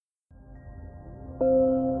Welcome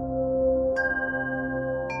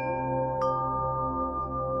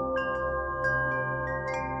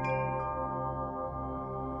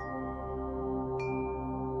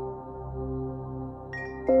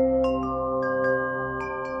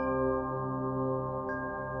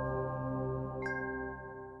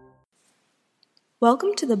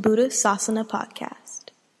to the Buddha Sasana podcast.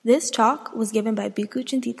 This talk was given by Bhikkhu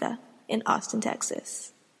Chintita in Austin,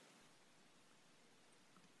 Texas.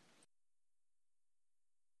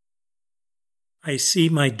 I see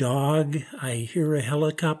my dog, I hear a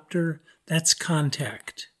helicopter. That's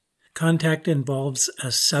contact. Contact involves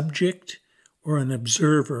a subject or an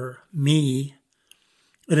observer, me.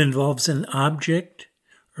 It involves an object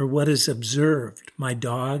or what is observed, my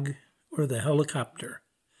dog or the helicopter.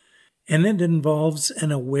 And it involves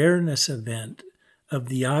an awareness event of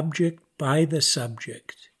the object by the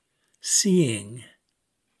subject, seeing.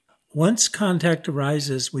 Once contact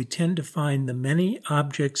arises, we tend to find the many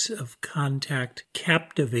objects of contact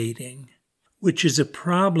captivating, which is a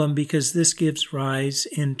problem because this gives rise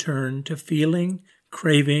in turn to feeling,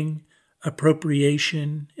 craving,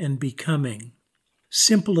 appropriation, and becoming.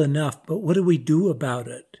 Simple enough, but what do we do about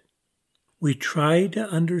it? We try to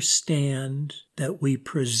understand that we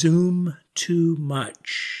presume too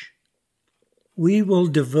much. We will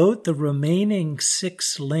devote the remaining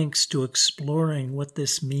 6 links to exploring what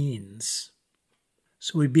this means.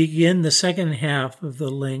 So we begin the second half of the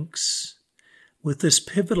links with this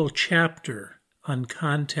pivotal chapter on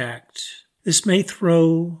contact. This may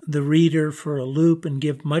throw the reader for a loop and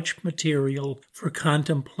give much material for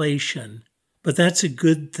contemplation, but that's a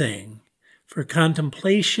good thing. For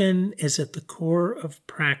contemplation is at the core of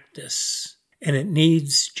practice, and it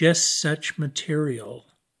needs just such material.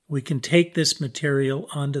 We can take this material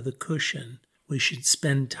onto the cushion. We should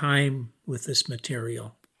spend time with this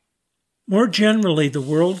material. More generally, the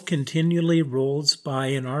world continually rolls by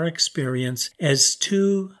in our experience as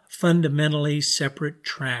 2 fundamentally separate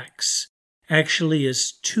tracks, actually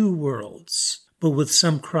as 2 worlds, but with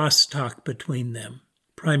some crosstalk between them,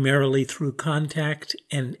 primarily through contact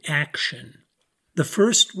and action. The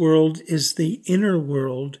first world is the inner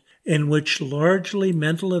world, in which largely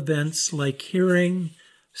mental events like hearing,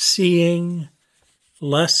 seeing,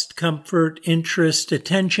 lust, comfort, interest,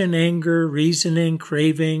 attention, anger, reasoning,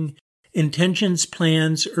 craving, intentions,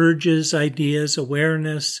 plans, urges, ideas,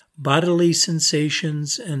 awareness, bodily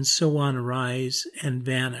sensations, and so on arise and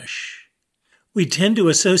vanish. We tend to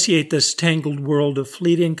associate this tangled world of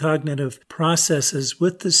fleeting cognitive processes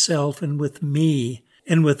with the self and with me,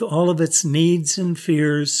 and with all of its needs and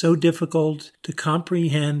fears so difficult to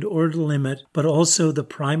comprehend or to limit, but also the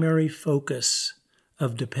primary focus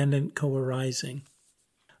of dependent co-arising.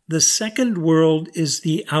 The second world is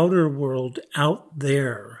the outer world, out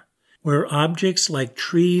there, where objects like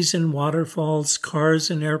trees and waterfalls, cars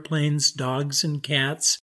and airplanes, dogs and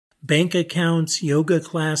cats, bank accounts, yoga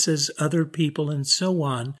classes, other people, and so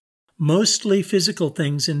on, mostly physical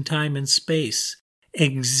things in time and space,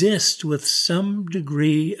 exist with some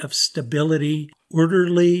degree of stability,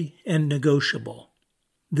 orderly and negotiable.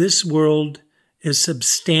 This world is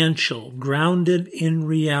substantial, grounded in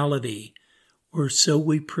reality, or so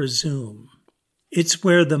we presume. It's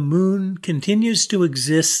where the moon continues to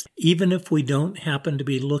exist even if we don't happen to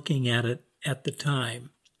be looking at it at the time.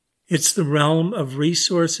 It's the realm of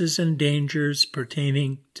resources and dangers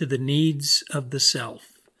pertaining to the needs of the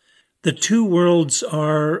self. The 2 worlds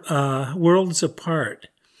are worlds apart.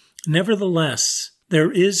 Nevertheless,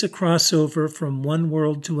 there is a crossover from one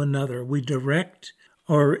world to another. We direct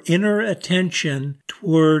our inner attention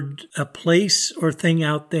toward a place or thing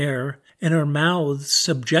out there, and our mouths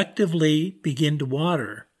subjectively begin to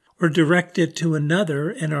water, or direct it to another,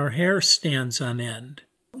 and our hair stands on end.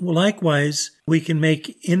 Likewise, we can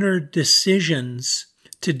make inner decisions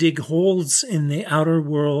to dig holes in the outer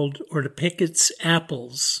world or to pick its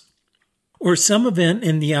apples. Or some event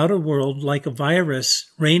in the outer world, like a virus,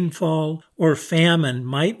 rainfall, or famine,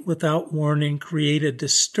 might without warning create a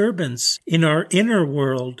disturbance in our inner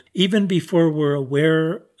world even before we're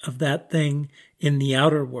aware of that thing in the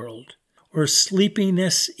outer world. Or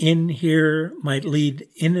sleepiness in here might lead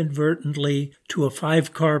inadvertently to a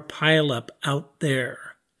 5-car pileup out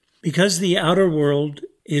there. Because the outer world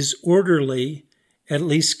is orderly, at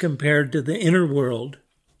least compared to the inner world,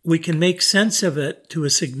 we can make sense of it to a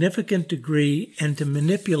significant degree and to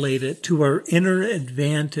manipulate it to our inner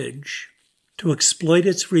advantage, to exploit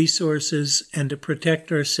its resources and to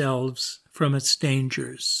protect ourselves from its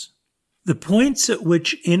dangers. The points at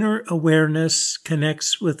which inner awareness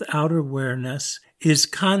connects with outer awareness is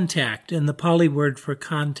contact, and the Pali word for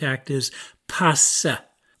contact is phassa,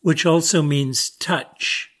 which also means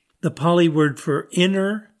touch. The Pali word for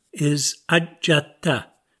inner is ajata,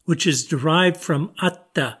 which is derived from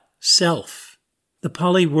atta, self. The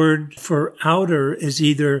Pali word for outer is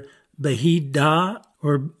either bahida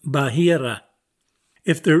or bahira.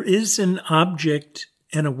 If there is an object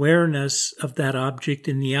and awareness of that object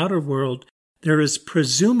in the outer world, there is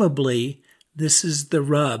presumably, this is the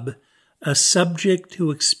rub, a subject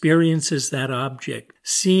who experiences that object.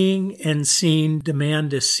 Seeing and seen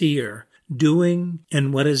demand a seer. Doing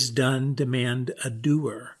and what is done demand a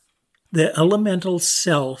doer. The elemental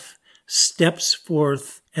self steps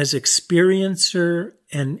forth as experiencer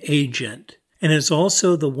and agent, and is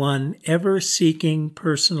also the one ever seeking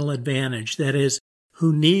personal advantage, that is,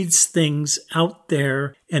 who needs things out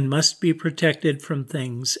there and must be protected from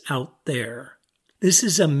things out there. This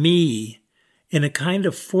is a me in a kind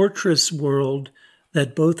of fortress world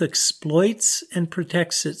that both exploits and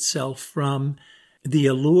protects itself from the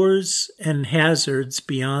allures and hazards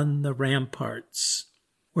beyond the ramparts.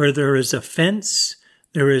 Where there is a fence,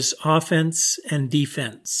 there is offense and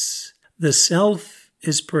defense. The self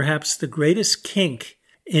is perhaps the greatest kink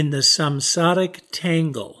in the samsaric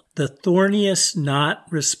tangle, the thorniest knot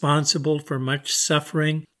responsible for much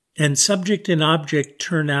suffering, and subject and object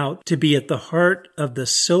turn out to be at the heart of the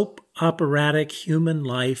soap operatic human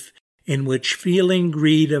life in which feeling,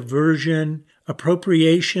 greed, aversion,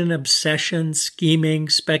 appropriation, obsession, scheming,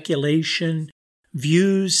 speculation,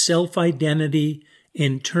 views, self-identity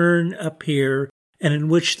in turn appear, and in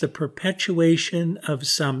which the perpetuation of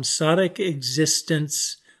samsaric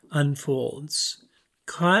existence unfolds.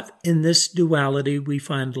 Caught in this duality, we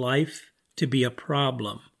find life to be a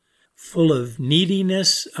problem, full of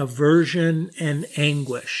neediness, aversion, and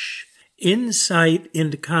anguish. Insight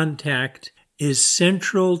into contact is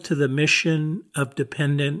central to the mission of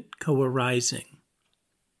dependent co-arising.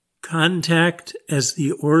 Contact as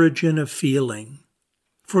the origin of feeling.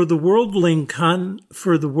 For the worldling,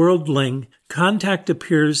 contact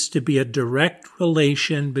appears to be a direct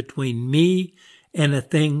relation between me and a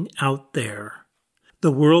thing out there.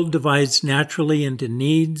 The world divides naturally into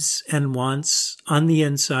needs and wants on the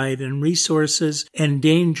inside and resources and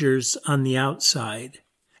dangers on the outside.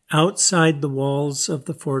 Outside the walls of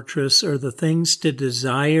the fortress are the things to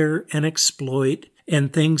desire and exploit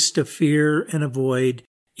and things to fear and avoid.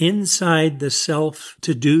 Inside the self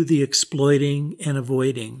to do the exploiting and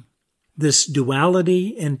avoiding. This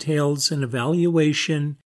duality entails an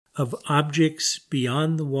evaluation of objects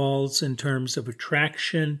beyond the walls in terms of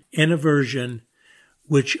attraction and aversion,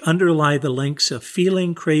 which underlie the links of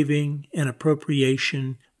feeling, craving, and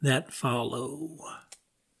appropriation that follow.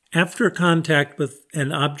 After contact with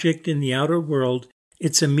an object in the outer world,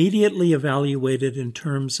 it's immediately evaluated in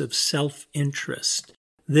terms of self-interest.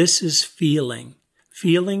 This is feeling.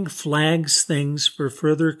 Feeling flags things for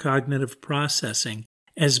further cognitive processing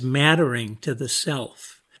as mattering to the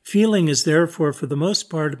self. Feeling is therefore for the most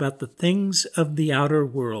part about the things of the outer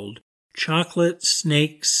world. Chocolate,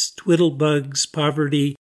 snakes, twiddlebugs,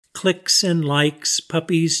 poverty, clicks and likes,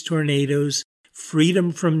 puppies, tornadoes,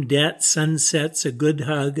 freedom from debt, sunsets, a good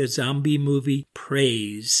hug, a zombie movie,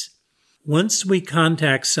 praise. Once we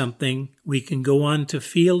contact something, we can go on to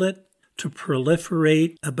feel it, to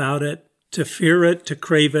proliferate about it, to fear it, to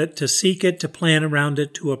crave it, to seek it, to plan around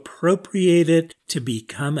it, to appropriate it, to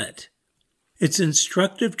become it. It's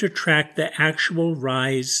instructive to track the actual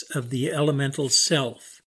rise of the elemental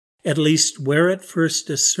self, at least where it first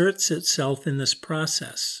asserts itself in this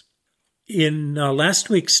process. In last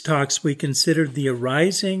week's talks, we considered the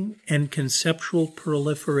arising and conceptual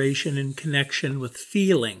proliferation in connection with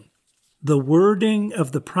feeling. The wording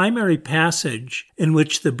of the primary passage in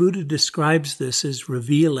which the Buddha describes this is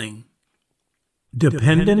revealing.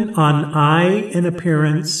 Dependent on I and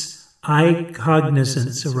appearance, I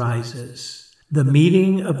cognizance arises. The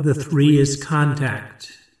meeting of the three is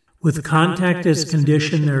contact. With contact as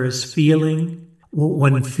condition, there is feeling.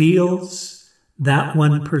 What one feels, that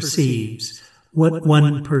one perceives. What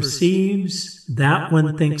one perceives, that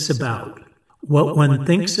one thinks about. What one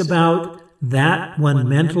thinks about, that one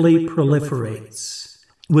mentally proliferates.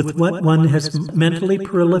 With what one has mentally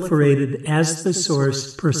proliferated as the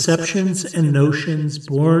source, perceptions and notions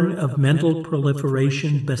born of mental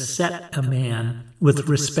proliferation beset a man with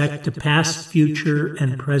respect to past, future,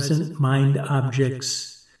 and present mind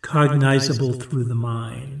objects cognizable through the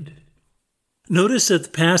mind. Notice that the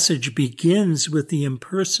passage begins with the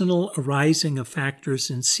impersonal arising of factors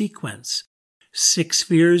in sequence. 6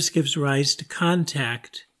 spheres gives rise to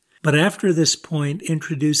contact, but after this point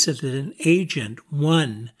introduces an agent,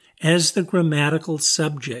 one, as the grammatical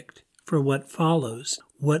subject for what follows.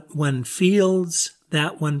 What one feels,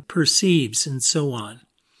 that one perceives, and so on.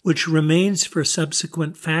 which remains for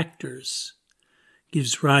subsequent factors.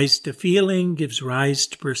 Gives rise to feeling, gives rise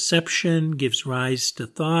to perception, gives rise to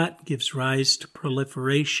thought, gives rise to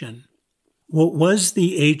proliferation. What was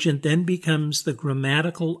the agent then becomes the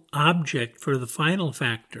grammatical object for the final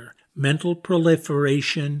factor. Mental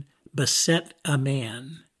proliferation beset a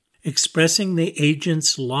man, expressing the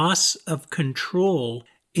agent's loss of control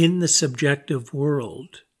in the subjective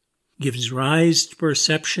world. Gives rise to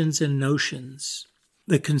perceptions and notions.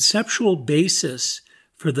 The conceptual basis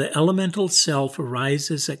for the elemental self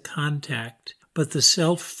arises at contact, but the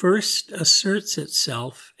self first asserts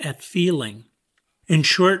itself at feeling. In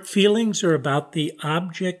short, feelings are about the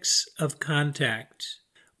objects of contact.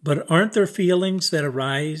 But aren't there feelings that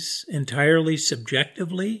arise entirely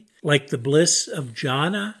subjectively, like the bliss of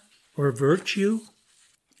jhana or virtue?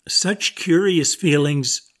 Such curious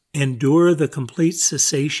feelings endure the complete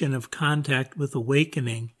cessation of contact with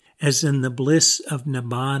awakening, as in the bliss of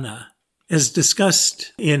nibbana. As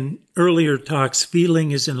discussed in earlier talks,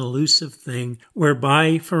 feeling is an elusive thing,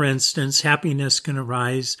 whereby, for instance, happiness can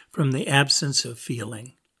arise from the absence of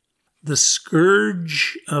feeling. The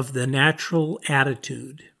scourge of the natural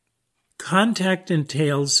attitude. Contact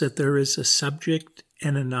entails that there is a subject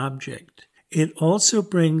and an object. It also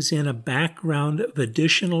brings in a background of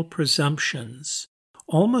additional presumptions,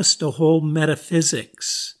 almost a whole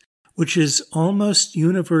metaphysics, which is almost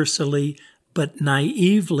universally but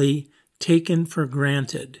naively taken for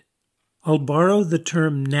granted. I'll borrow the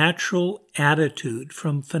term natural attitude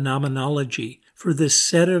from phenomenology for this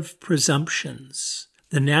set of presumptions.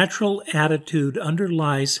 The natural attitude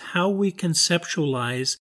underlies how we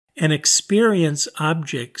conceptualize and experience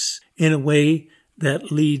objects in a way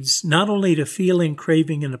that leads not only to feeling,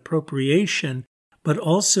 craving, and appropriation, but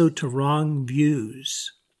also to wrong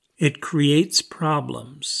views. It creates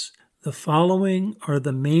problems. The following are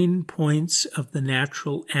the main points of the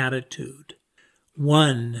natural attitude.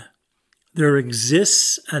 1. There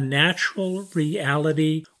exists a natural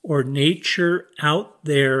reality or nature out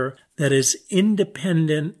there that is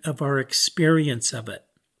independent of our experience of it.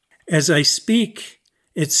 As I speak,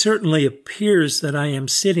 it certainly appears that I am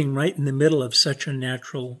sitting right in the middle of such a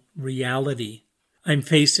natural reality. I'm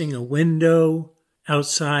facing a window.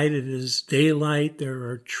 Outside it is daylight. There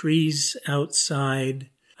are trees outside.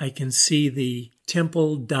 I can see the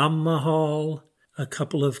temple Dhamma Hall, a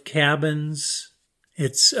couple of cabins.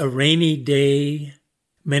 It's a rainy day,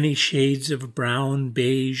 many shades of brown,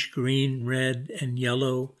 beige, green, red, and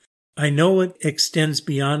yellow. I know it extends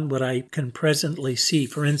beyond what I can presently see.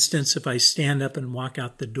 For instance, if I stand up and walk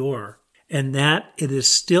out the door, and that it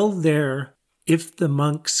is still there if the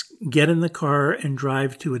monks get in the car and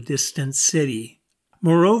drive to a distant city.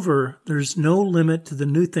 Moreover, there's no limit to the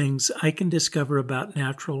new things I can discover about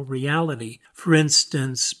natural reality. For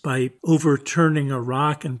instance, by overturning a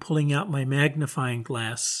rock and pulling out my magnifying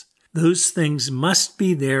glass. Those things must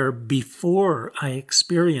be there before I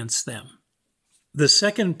experience them. The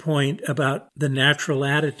second point about the natural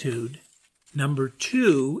attitude, number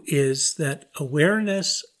 2, is that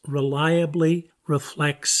awareness reliably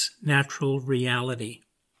reflects natural reality.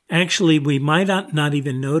 Actually, we might not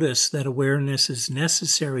even notice that awareness is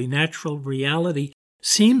necessary. Natural reality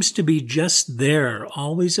seems to be just there,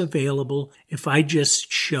 always available if I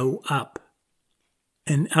just show up.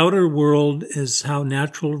 An outer world is how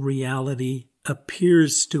natural reality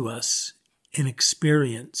appears to us in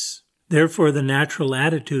experience. Therefore, the natural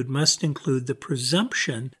attitude must include the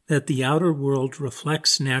presumption that the outer world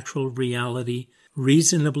reflects natural reality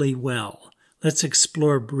reasonably well. Let's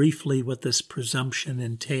explore briefly what this presumption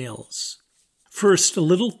entails. First, a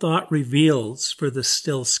little thought reveals, for the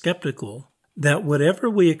still skeptical, that whatever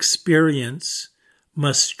we experience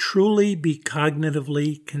must truly be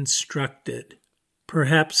cognitively constructed.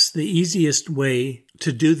 Perhaps the easiest way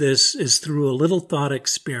to do this is through a little thought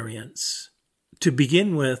experience. To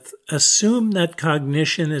begin with, assume that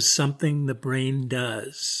cognition is something the brain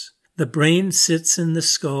does. The brain sits in the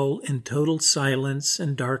skull in total silence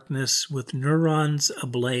and darkness with neurons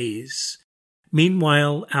ablaze.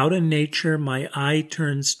 Meanwhile, out in nature, my eye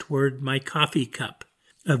turns toward my coffee cup.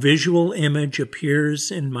 A visual image appears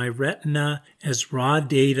in my retina as raw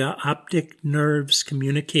data. Optic nerves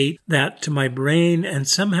communicate that to my brain, and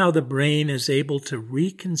somehow the brain is able to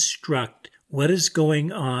reconstruct what is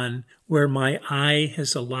going on where my eye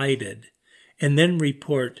has alighted, and then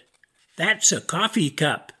report, "That's a coffee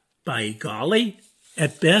cup. By golly."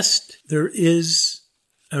 At best, there is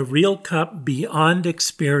a real cup beyond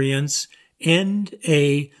experience and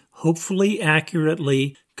a hopefully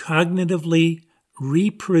accurately, cognitively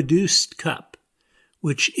reproduced cup,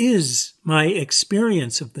 which is my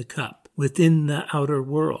experience of the cup within the outer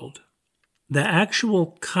world. The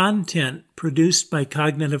actual content produced by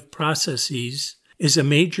cognitive processes is a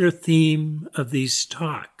major theme of these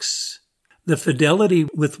talks. The fidelity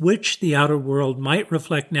with which the outer world might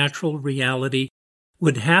reflect natural reality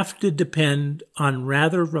would have to depend on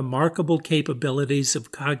rather remarkable capabilities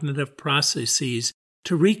of cognitive processes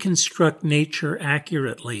to reconstruct nature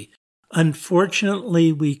accurately.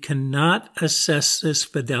 Unfortunately, we cannot assess this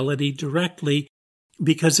fidelity directly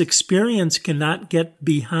because experience cannot get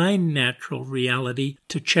behind natural reality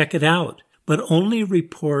to check it out, but only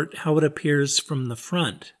report how it appears from the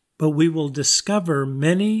front. But we will discover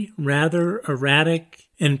many rather erratic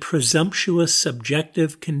and presumptuous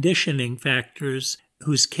subjective conditioning factors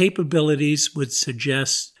whose capabilities would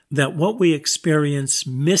suggest that what we experience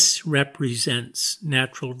misrepresents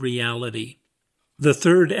natural reality. The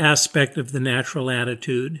third aspect of the natural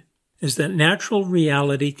attitude is that natural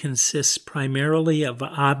reality consists primarily of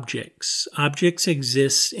objects. Objects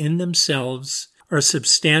exist in themselves, are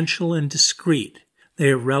substantial and discrete. They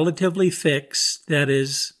are relatively fixed, that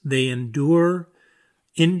is, they endure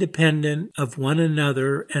independent of one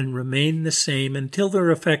another and remain the same until they're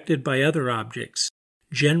affected by other objects,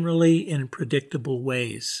 generally in predictable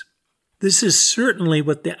ways. This is certainly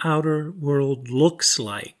what the outer world looks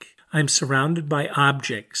like. I'm surrounded by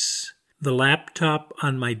objects. The laptop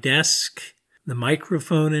on my desk, the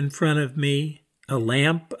microphone in front of me, a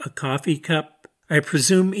lamp, a coffee cup. I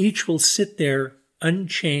presume each will sit there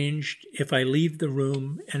unchanged if I leave the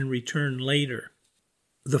room and return later.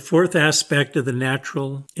 The fourth aspect of the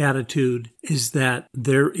natural attitude is that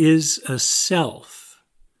there is a self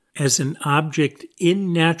as an object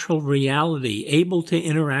in natural reality, able to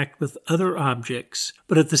interact with other objects,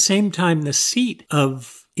 but at the same time the seat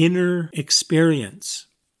of inner experience.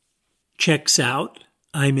 Checks out.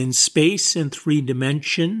 I'm in space in 3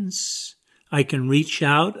 dimensions. I can reach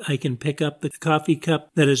out. I can pick up the coffee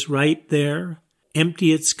cup that is right there,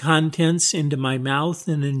 empty its contents into my mouth,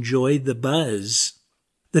 and enjoy the buzz.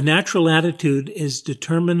 The natural attitude is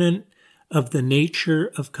determinant of the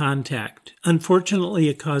nature of contact. Unfortunately,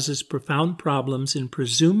 it causes profound problems in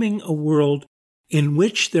presuming a world in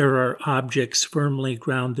which there are objects firmly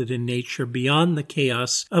grounded in nature beyond the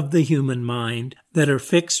chaos of the human mind that are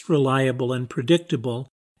fixed, reliable, and predictable,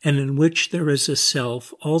 and in which there is a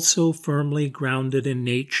self also firmly grounded in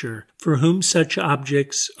nature, for whom such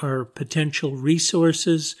objects are potential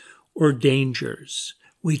resources or dangers.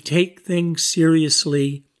 We take things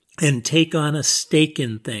seriously and take on a stake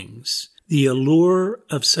in things. The allure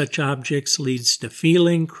of such objects leads to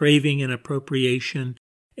feeling, craving, and appropriation,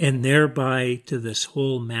 and thereby to this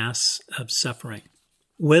whole mass of suffering.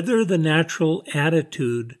 Whether the natural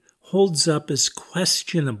attitude holds up is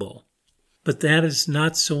questionable, but that is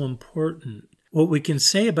not so important. What we can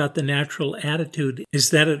say about the natural attitude is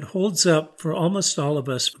that it holds up for almost all of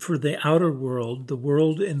us for the outer world, the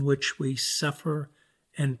world in which we suffer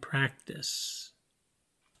and practice.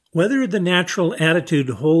 Whether the natural attitude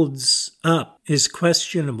holds up is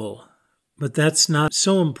questionable, but that's not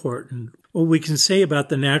so important. What we can say about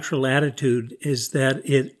the natural attitude is that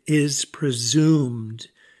it is presumed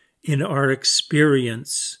in our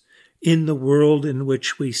experience in the world in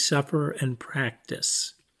which we suffer and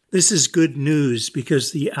practice. This is good news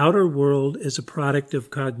because the outer world is a product of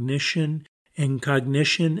cognition, and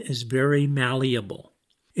cognition is very malleable.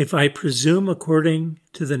 If I presume according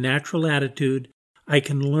to the natural attitude, I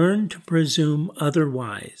can learn to presume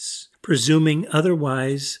otherwise. Presuming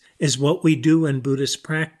otherwise is what we do in Buddhist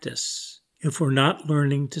practice if we're not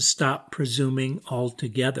learning to stop presuming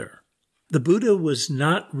altogether. The Buddha was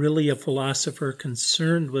not really a philosopher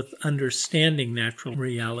concerned with understanding natural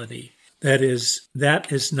reality. That is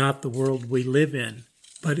not the world we live in.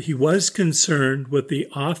 But he was concerned with the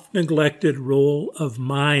oft-neglected role of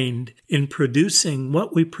mind in producing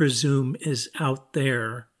what we presume is out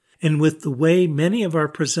there, and with the way many of our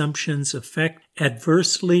presumptions affect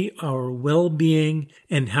adversely our well-being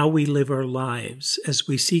and how we live our lives as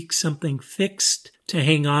we seek something fixed to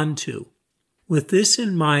hang on to. With this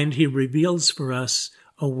in mind, he reveals for us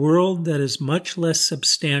a world that is much less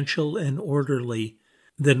substantial and orderly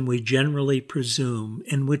than we generally presume,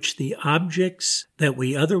 in which the objects that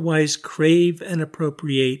we otherwise crave and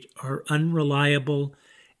appropriate are unreliable,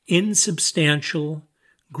 insubstantial,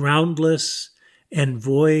 groundless, and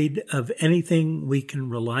void of anything we can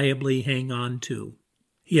reliably hang on to.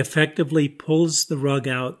 He effectively pulls the rug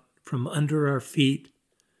out from under our feet,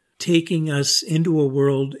 taking us into a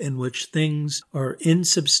world in which things are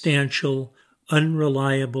insubstantial,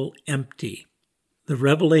 unreliable, empty. The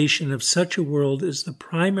revelation of such a world is the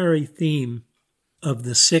primary theme of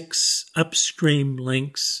the 6 upstream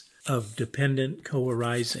links of dependent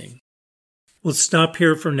co-arising. We'll stop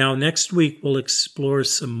here for now. Next week, we'll explore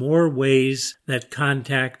some more ways that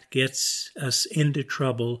contact gets us into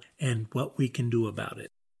trouble and what we can do about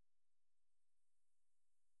it.